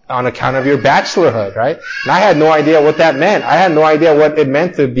them on account of your bachelorhood, right? And I had no idea what that meant. I had no idea what it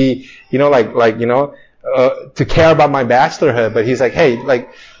meant to be, to care about my bachelorhood. But he's like, hey, like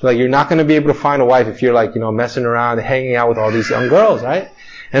you're not going to be able to find a wife if you're like, messing around and hanging out with all these young girls, right?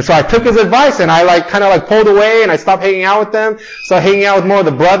 And so I took his advice and I kind of pulled away and I stopped hanging out with them. Started hanging out with more of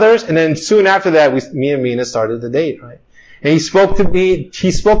the brothers. And then soon after that, me and Mina started the date, right? And he spoke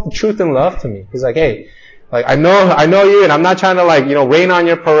the truth in love to me. He's like, hey, like, I know you, and I'm not trying to rain on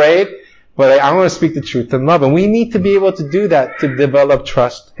your parade, but I want to speak the truth in love. And we need to be able to do that to develop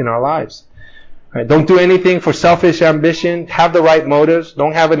trust in our lives. Right? Don't do anything for selfish ambition. Have the right motives.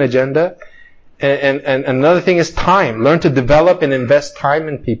 Don't have an agenda. And another thing is time. Learn to develop and invest time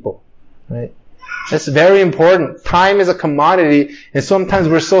in people. Right? That's very important. Time is a commodity, and sometimes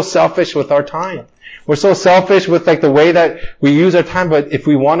we're so selfish with our time. We're so selfish with like the way that we use our time, but if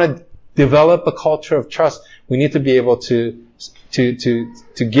we want to develop a culture of trust, we need to be able to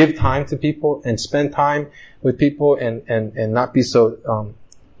give time to people and spend time with people and not be so,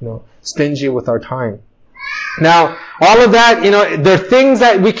 stingy with our time. Now, all of that, there are things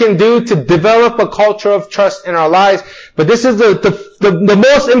that we can do to develop a culture of trust in our lives, but this is the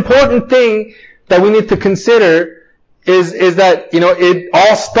most important thing that we need to consider is that, it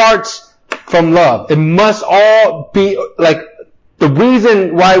all starts from love. It must all be, like, the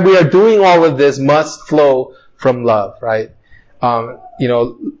reason why we are doing all of this must flow from love, right?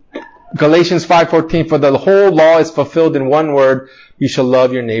 Galatians 5:14, for the whole law is fulfilled in one word, you shall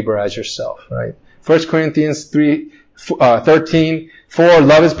love your neighbor as yourself, right? 1 Corinthians 3:13, for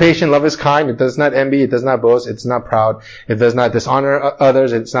love is patient, love is kind, it does not envy, it does not boast, it's not proud, it does not dishonor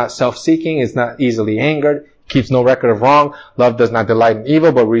others, it's not self-seeking, it's not easily angered, keeps no record of wrong, love does not delight in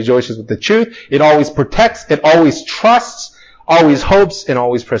evil, but rejoices with the truth, it always protects, it always trusts, always hopes, and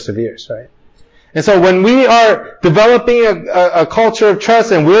always perseveres, right? And so when we are developing a culture of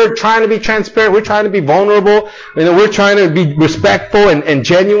trust and we're trying to be transparent, we're trying to be vulnerable, we're trying to be respectful and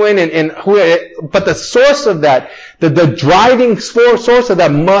genuine but the source of that, the driving source of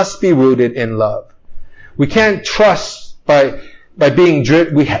that must be rooted in love. We can't trust by being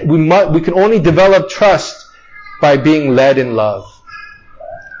driven. We can only develop trust by being led in love.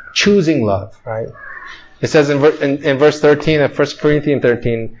 Choosing love, right? It says in verse 13 of 1 Corinthians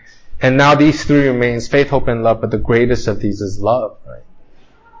 13, and now these three remains, faith, hope, and love, but the greatest of these is love, right?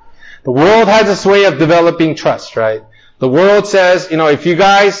 The world has this way of developing trust, right? The world says, if you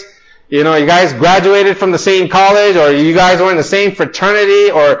guys graduated from the same college, or you guys were in the same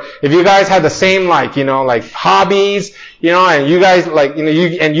fraternity, or if you guys had the same, hobbies, and you guys,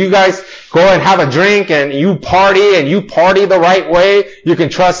 you guys go and have a drink, and you party the right way, you can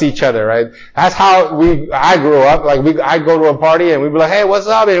trust each other, right? That's how I grew up. I go to a party, and we'd be like, hey, what's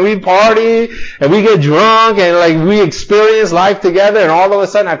up? And we party, and we get drunk, and we experience life together, and all of a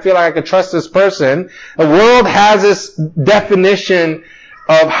sudden I feel like I could trust this person. The world has this definition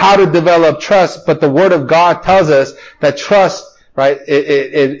of how to develop trust, but the Word of God tells us that trust, right,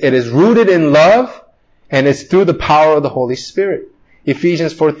 it is rooted in love, and it's through the power of the Holy Spirit.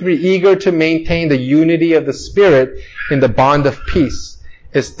 Ephesians 4:3, eager to maintain the unity of the Spirit in the bond of peace.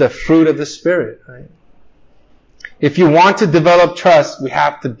 It's the fruit of the Spirit, right? If you want to develop trust, we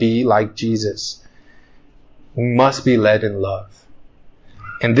have to be like Jesus. We must be led in love.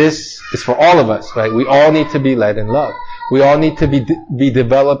 And this is for all of us, right? We all need to be led in love. We all need to be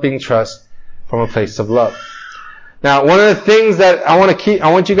developing trust from a place of love. Now, one of the things that I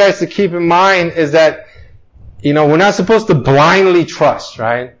want you guys to keep in mind is that, we're not supposed to blindly trust,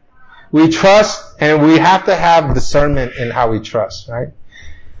 right? We trust, and we have to have discernment in how we trust, right?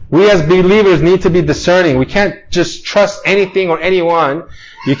 We as believers need to be discerning. We can't just trust anything or anyone.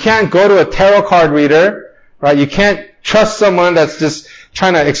 You can't go to a tarot card reader, right? You can't trust someone that's just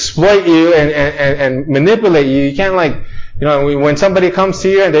trying to exploit you and manipulate you. You can't when somebody comes to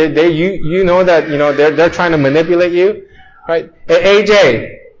you and they're trying to manipulate you, right? Hey,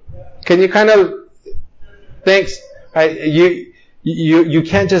 AJ, can you kind of, thanks, right? You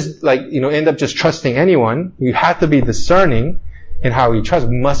can't just end up just trusting anyone. You have to be discerning in how we trust.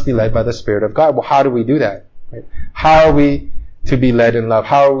 We must be led by the Spirit of God. Well, how do we do that? Right? How are we to be led in love?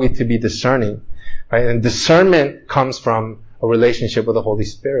 How are we to be discerning? Right? And discernment comes from a relationship with the Holy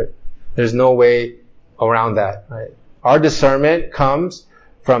Spirit. There's no way around that, right? Our discernment comes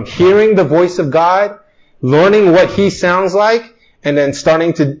from hearing the voice of God, learning what He sounds like, and then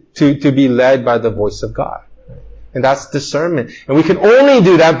starting to be led by the voice of God. And that's discernment. And we can only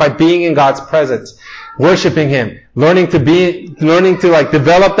do that by being in God's presence, worshiping Him, learning to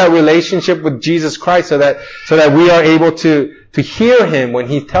develop that relationship with Jesus Christ so that we are able to hear Him when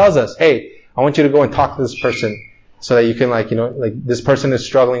He tells us, hey, I want you to go and talk to this person. So that you can this person is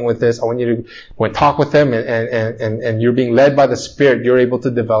struggling with this. I want you to go and talk with them and you're being led by the Spirit. You're able to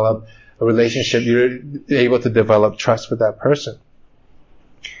develop a relationship. You're able to develop trust with that person.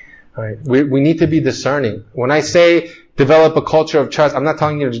 Alright. We need to be discerning. When I say develop a culture of trust, I'm not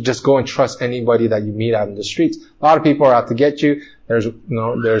telling you to just go and trust anybody that you meet out in the streets. A lot of people are out to get you. There's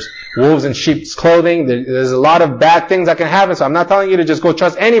wolves in sheep's clothing. There's a lot of bad things that can happen. So I'm not telling you to just go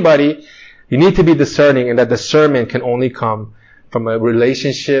trust anybody. You need to be discerning, and that discernment can only come from a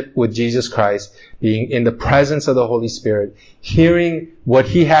relationship with Jesus Christ, being in the presence of the Holy Spirit, hearing what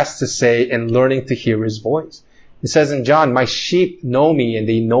He has to say and learning to hear His voice. It says in John, my sheep know me and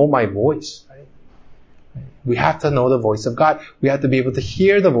they know my voice. Right? We have to know the voice of God. We have to be able to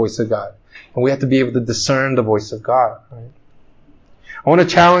hear the voice of God. And we have to be able to discern the voice of God. Right? I want to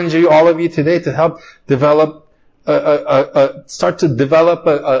challenge you, all of you today, to help develop start to develop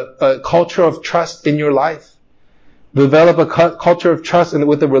a culture of trust in your life. Develop a culture of trust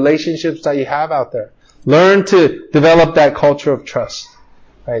with the relationships that you have out there. Learn to develop that culture of trust.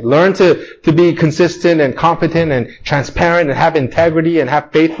 Right? Learn to be consistent and competent and transparent and have integrity and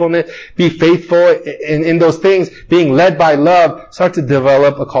have faithfulness. Be faithful in those things. Being led by love. Start to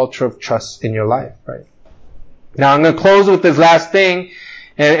develop a culture of trust in your life. Right? Now I'm going to close with this last thing,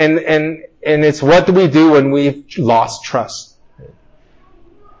 and it's what do we do when we've lost trust?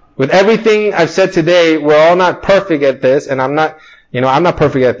 With everything I've said today, we're all not perfect at this, and I'm not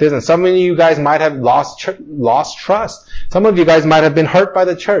perfect at this, and some of you guys might have lost trust. Some of you guys might have been hurt by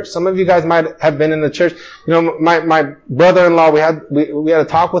the church. Some of you guys might have been in the church. My brother-in-law, we had a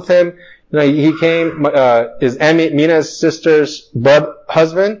talk with him. He came, is Mina's sister's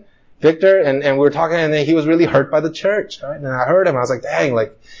husband, Victor, and we were talking, and then he was really hurt by the church, right? And I heard him, I was like, dang,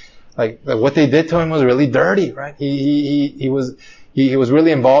 like what they did to him was really dirty, right? He was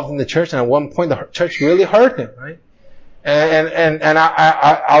really involved in the church, and at one point the church really hurt him, right? And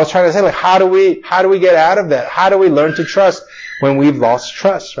I was trying to say, like, how do we get out of that? How do we learn to trust when we've lost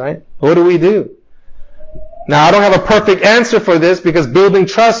trust, right? What do we do? Now, I don't have a perfect answer for this, because building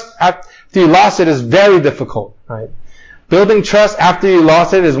trust after you lost it is very difficult, right? Building trust after you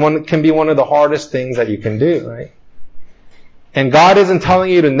lost it can be one of the hardest things that you can do, right? And God isn't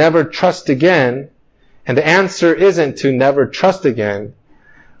telling you to never trust again, and the answer isn't to never trust again.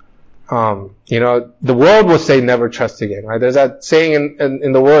 The world will say never trust again, right? There's that saying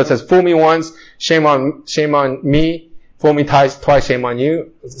in the world that says, fool me once, shame on me, fool me twice, shame on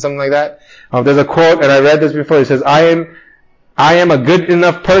you, something like that. There's a quote, and I read this before, it says, I am a good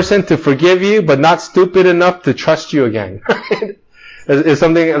enough person to forgive you, but not stupid enough to trust you again. It's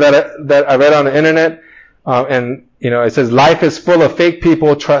something that I read on the internet, and it says, life is full of fake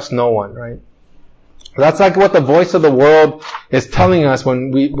people, trust no one, right? That's like what the voice of the world is telling us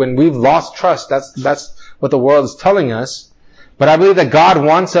when we've lost trust. That's what the world is telling us. But I believe that God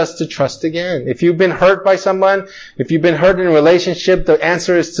wants us to trust again. If you've been hurt by someone, if you've been hurt in a relationship, the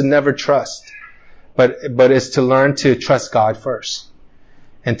answer is to never trust. But it's to learn to trust God first.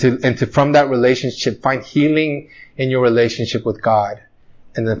 And to from that relationship find healing in your relationship with God.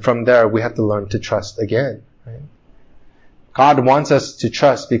 And then from there we have to learn to trust again. Right? God wants us to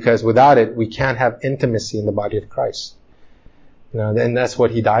trust, because without it, we can't have intimacy in the body of Christ. And that's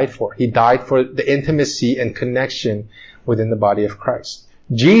what He died for. He died for the intimacy and connection within the body of Christ.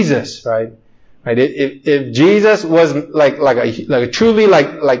 Jesus, right? If Jesus was like a truly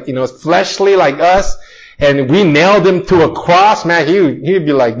fleshly like us, and we nailed Him to a cross, man, he'd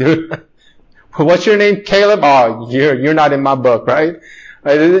be like, dude, what's your name, Caleb? Oh, you're not in my book, right?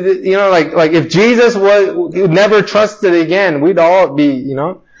 If Jesus never trusted again, we'd all be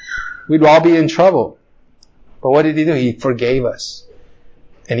in trouble. But what did He do? He forgave us.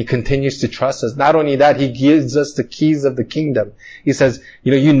 And He continues to trust us. Not only that, He gives us the keys of the kingdom. He says,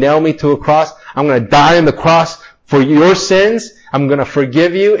 you nail me to a cross, I'm going to die on the cross for your sins, I'm going to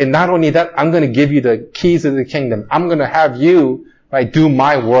forgive you, and not only that, I'm going to give you the keys of the kingdom. I'm going to have you, right, do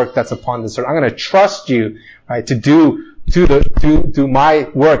my work that's upon this earth. I'm going to trust you, right, to do my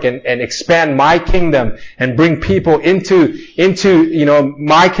work and expand my kingdom and bring people into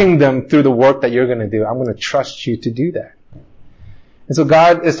my kingdom through the work that you're going to do. I'm going to trust you to do that. And so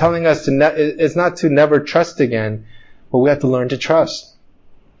God is telling us it's not to never trust again, but we have to learn to trust.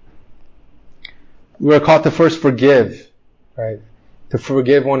 We are called to first forgive, right? To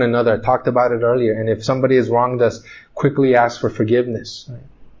forgive one another. I talked about it earlier. And if somebody has wronged us, quickly ask for forgiveness. Right?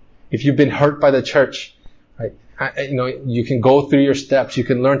 If you've been hurt by the church, right? You can go through your steps. You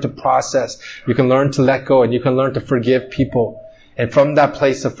can learn to process. You can learn to let go, and you can learn to forgive people. And from that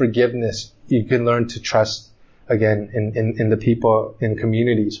place of forgiveness, you can learn to trust again in the people, in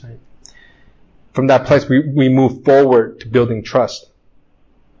communities, right? From that place, we move forward to building trust.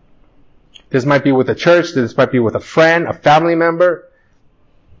 This might be with a church. This might be with a friend, a family member.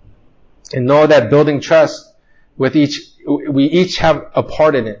 And know that building trust with we each have a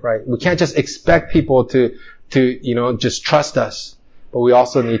part in it, right? We can't just expect people to just trust us, but we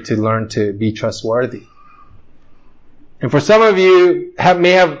also need to learn to be trustworthy. And for some of you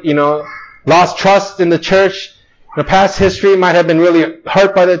may have lost trust in the church. The past history might have been really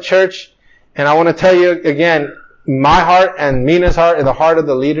hurt by the church. And I want to tell you again, my heart and Mina's heart and the heart of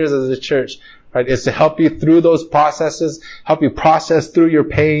the leaders of the church, right, is to help you through those processes, help you process through your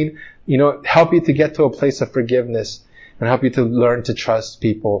pain, help you to get to a place of forgiveness, and help you to learn to trust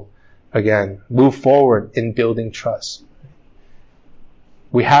people again. Move forward in building trust.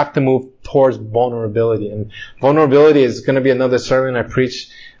 We have to move towards vulnerability. And vulnerability is going to be another sermon I preach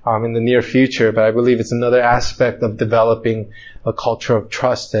in the near future, but I believe it's another aspect of developing a culture of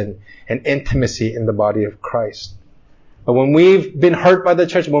trust and intimacy in the body of Christ. But when we've been hurt by the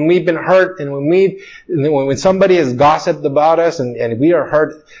church, when we've been hurt, and when somebody has gossiped about us and we are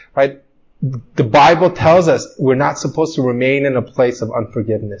hurt, right? The Bible tells us we're not supposed to remain in a place of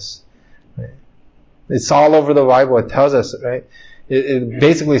unforgiveness. Right? It's all over the Bible. It tells us, right? It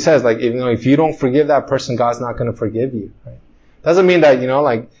basically says, like, if you don't forgive that person, God's not going to forgive you. Right? Doesn't mean that,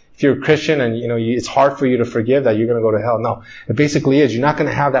 like, if you're a Christian and, it's hard for you to forgive, that you're going to go to hell. No. It basically is, you're not going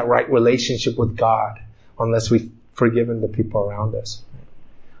to have that right relationship with God unless we've forgiven the people around us.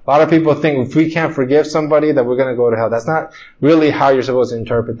 A lot of people think if we can't forgive somebody that we're going to go to hell. That's not really how you're supposed to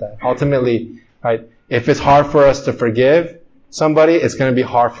interpret that. Ultimately, right, if it's hard for us to forgive somebody, it's going to be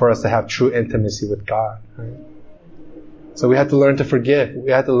hard for us to have true intimacy with God. Right? So we have to learn to forgive.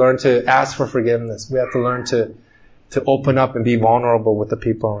 We have to learn to ask for forgiveness. We have to learn to open up and be vulnerable with the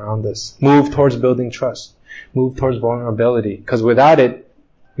people around us. Move towards building trust. Move towards vulnerability. Because without it,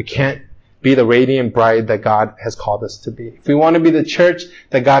 we can't be the radiant bride that God has called us to be. If we want to be the church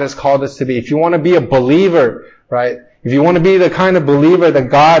that God has called us to be, if you want to be a believer, right? If you want to be the kind of believer that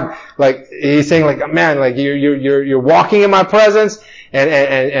God, like, He's saying, like, man, like, you're walking in my presence,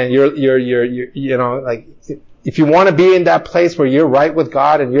 and you're, like, if you want to be in that place where you're right with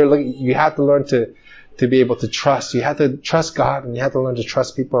God and you have to learn to be able to trust. You have to trust God, and you have to learn to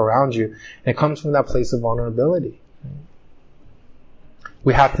trust people around you. And it comes from that place of vulnerability.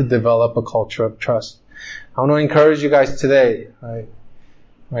 We have to develop a culture of trust. I want to encourage you guys today, right?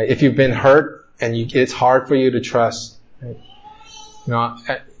 If you've been hurt and it's hard for you to trust, right?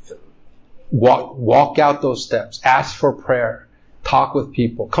 Walk out those steps. Ask for prayer. Talk with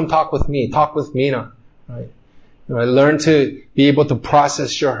people. Come talk with me. Talk with Mina, right? Learn to be able to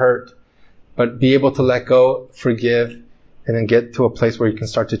process your hurt, but be able to let go, forgive, and then get to a place where you can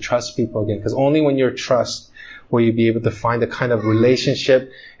start to trust people again. Because only when you're trust will you be able to find the kind of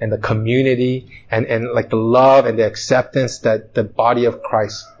relationship and the community and like the love and the acceptance that the body of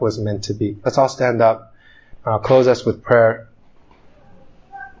Christ was meant to be. Let's all stand up. I'll close us with prayer.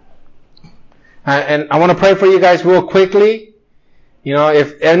 And I want to pray for you guys real quickly.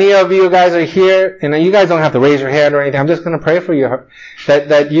 If any of you guys are here, and you guys don't have to raise your hand or anything, I'm just going to pray for you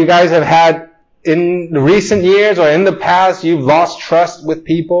that you guys have had in the recent years or in the past, you've lost trust with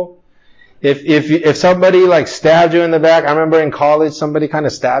people. If somebody like stabbed you in the back, I remember in college somebody kind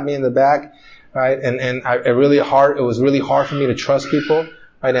of stabbed me in the back, right? And it was really hard for me to trust people,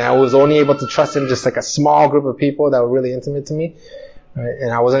 right? And I was only able to trust in just like a small group of people that were really intimate to me, right?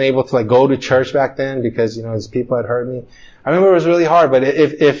 And I wasn't able to like go to church back then because, these people had hurt me. I remember it was really hard, but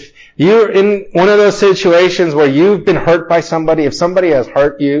if you're in one of those situations where you've been hurt by somebody, if somebody has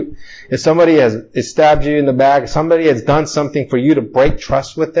hurt you, if somebody has stabbed you in the back, if somebody has done something for you to break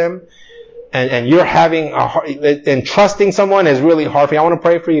trust with them, and you're having and trusting someone is really hard for you, I want to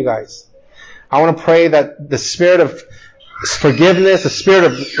pray for you guys. I want to pray that the spirit of forgiveness, the spirit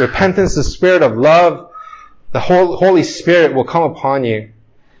of repentance, the spirit of love, the Holy Spirit will come upon you.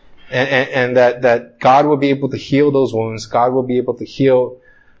 And that God will be able to heal those wounds. God will be able to heal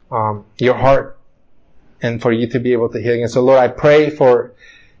your heart, and for you to be able to heal again. So Lord, I pray for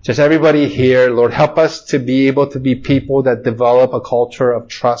just everybody here. Lord, help us to be able to be people that develop a culture of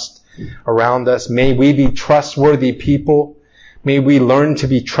trust around us. May we be trustworthy people. May we learn to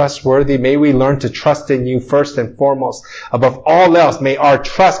be trustworthy. May we learn to trust in you first and foremost. Above all else, may our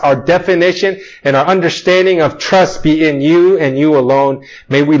trust, our definition, and our understanding of trust be in you and you alone.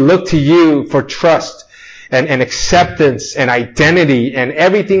 May we look to you for trust and acceptance and identity and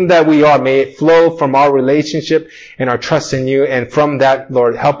everything that we are. May it flow from our relationship and our trust in you. And from that,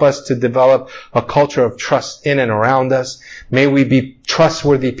 Lord, help us to develop a culture of trust in and around us. May we be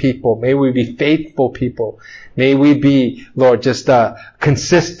trustworthy people. May we be faithful people. May we be, Lord, just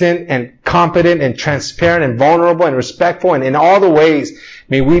consistent and competent and transparent and vulnerable and respectful. And in all the ways,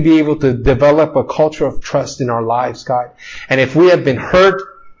 may we be able to develop a culture of trust in our lives, God. And if we have been hurt,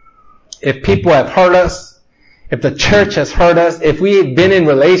 if people have hurt us, if the church has hurt us, if we've been in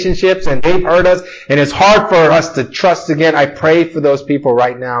relationships and they've hurt us, and it's hard for us to trust again, I pray for those people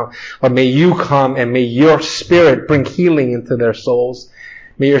right now. Lord, may you come and may your Spirit bring healing into their souls.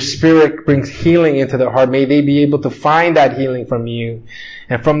 May your Spirit bring healing into their heart. May they be able to find that healing from you.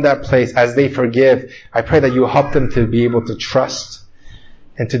 And from that place, as they forgive, I pray that you help them to be able to trust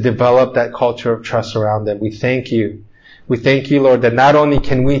and to develop that culture of trust around them. We thank you. We thank you, Lord, that not only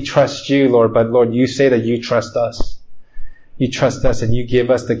can we trust you, Lord, but Lord, you say that you trust us. You trust us and you give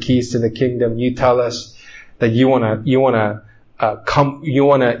us the keys to the kingdom. You tell us that you want to you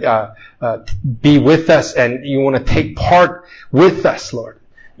want to be with us, and you want to take part with us, Lord.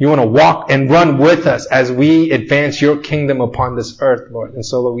 You want to walk and run with us as we advance your kingdom upon this earth, Lord. And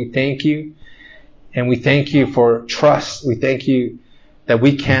so, Lord, we thank you, and we thank you for trust. We thank you that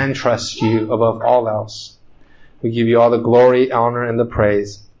we can trust you above all else. We give you all the glory, honor, and the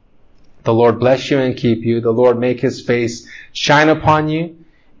praise. The Lord bless you and keep you. The Lord make his face shine upon you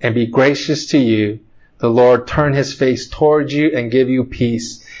and be gracious to you. The Lord turn his face towards you and give you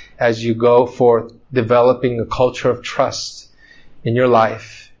peace as you go forth developing a culture of trust in your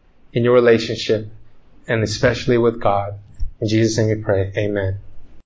life, in your relationship, and especially with God. In Jesus' name we pray. Amen.